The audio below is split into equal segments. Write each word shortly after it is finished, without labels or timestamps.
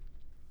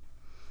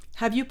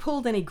Have you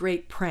pulled any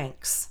great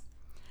pranks?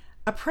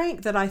 A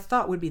prank that I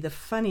thought would be the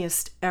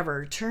funniest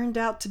ever turned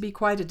out to be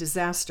quite a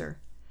disaster.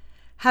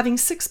 Having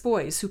 6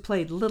 boys who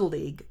played Little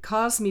League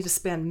caused me to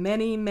spend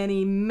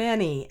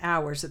many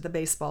hours at the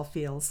baseball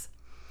fields.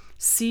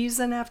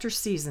 Season after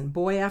season,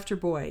 boy after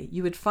boy,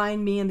 you would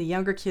find me and the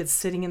younger kids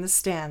sitting in the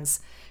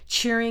stands,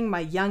 cheering my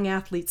young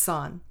athletes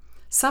on,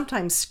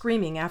 sometimes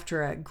screaming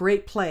after a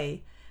great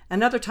play,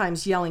 and other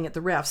times yelling at the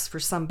refs for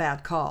some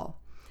bad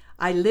call.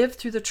 I lived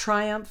through the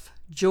triumph,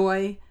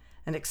 joy,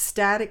 and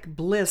ecstatic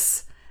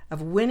bliss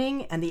of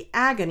winning and the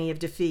agony of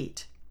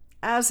defeat.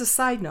 As a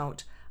side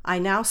note, I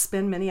now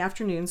spend many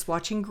afternoons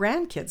watching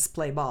grandkids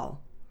play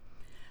ball.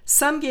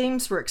 Some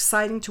games were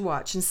exciting to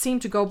watch and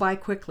seemed to go by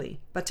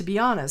quickly, but to be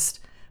honest,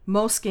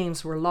 most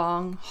games were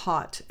long,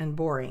 hot, and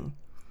boring.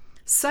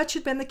 Such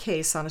had been the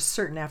case on a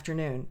certain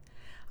afternoon.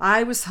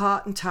 I was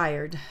hot and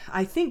tired.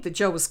 I think that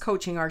Joe was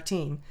coaching our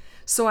team,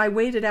 so I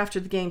waited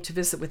after the game to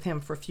visit with him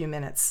for a few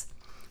minutes.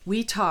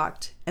 We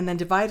talked and then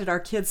divided our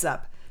kids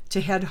up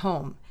to head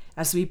home,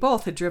 as we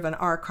both had driven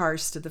our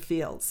cars to the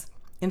fields.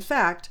 In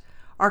fact,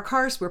 our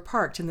cars were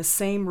parked in the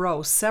same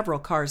row several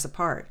cars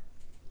apart.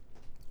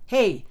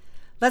 Hey,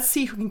 let's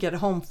see who can get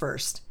home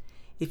first.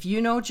 If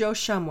you know Joe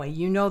Shumway,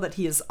 you know that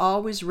he is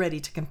always ready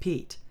to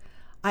compete.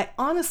 I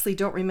honestly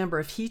don't remember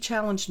if he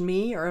challenged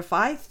me or if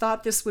I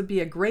thought this would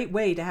be a great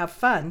way to have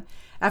fun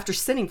after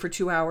sitting for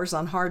 2 hours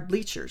on hard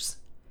bleachers.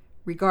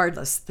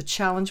 Regardless, the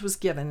challenge was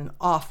given and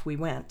off we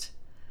went.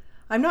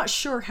 I'm not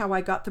sure how I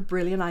got the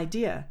brilliant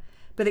idea,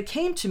 but it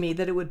came to me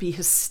that it would be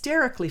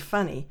hysterically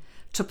funny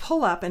to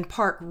pull up and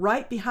park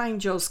right behind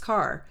Joe's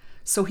car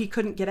so he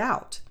couldn't get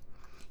out.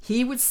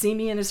 He would see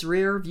me in his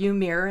rear view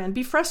mirror and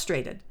be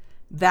frustrated.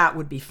 That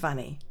would be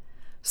funny.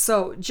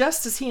 So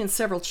just as he and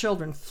several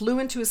children flew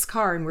into his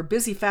car and were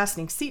busy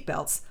fastening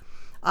seatbelts,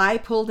 I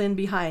pulled in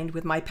behind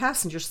with my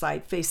passenger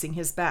side facing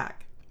his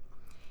back.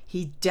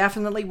 He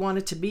definitely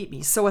wanted to beat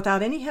me, so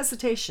without any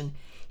hesitation,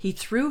 he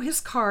threw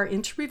his car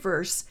into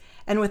reverse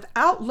and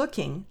without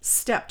looking,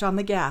 stepped on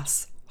the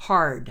gas,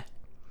 hard.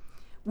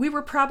 We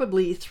were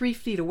probably 3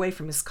 feet away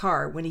from his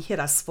car when he hit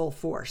us full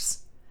force.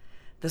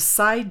 The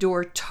side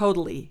door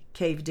totally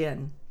caved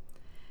in.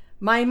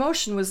 My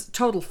emotion was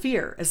total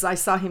fear as I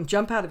saw him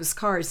jump out of his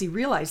car as he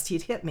realized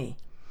he'd hit me.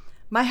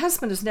 My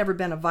husband has never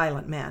been a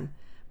violent man,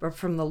 but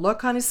from the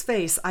look on his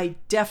face, I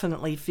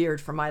definitely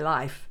feared for my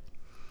life.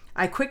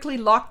 I quickly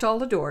locked all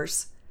the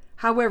doors.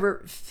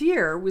 However,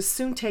 fear was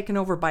soon taken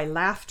over by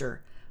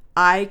laughter.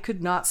 I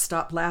could not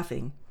stop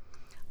laughing.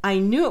 I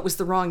knew it was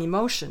the wrong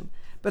emotion,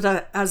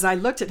 but as I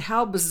looked at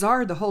how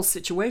bizarre the whole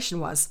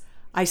situation was,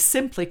 I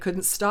simply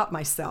couldn't stop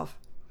myself.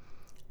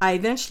 I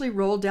eventually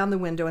rolled down the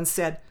window and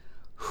said,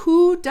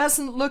 "Who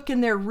doesn't look in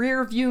their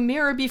rear view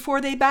mirror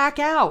before they back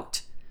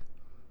out?"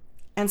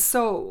 And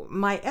so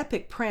my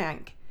epic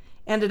prank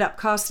ended up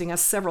costing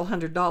us several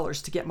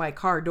 $100s to get my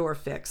car door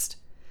fixed.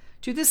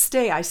 To this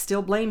day, I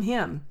still blame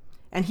him,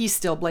 and he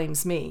still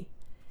blames me.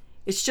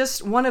 It's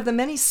just one of the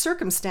many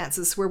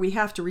circumstances where we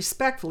have to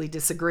respectfully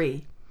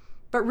disagree.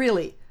 But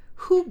really,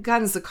 who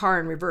guns a car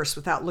in reverse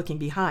without looking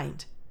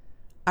behind?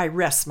 I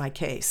rest my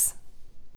case.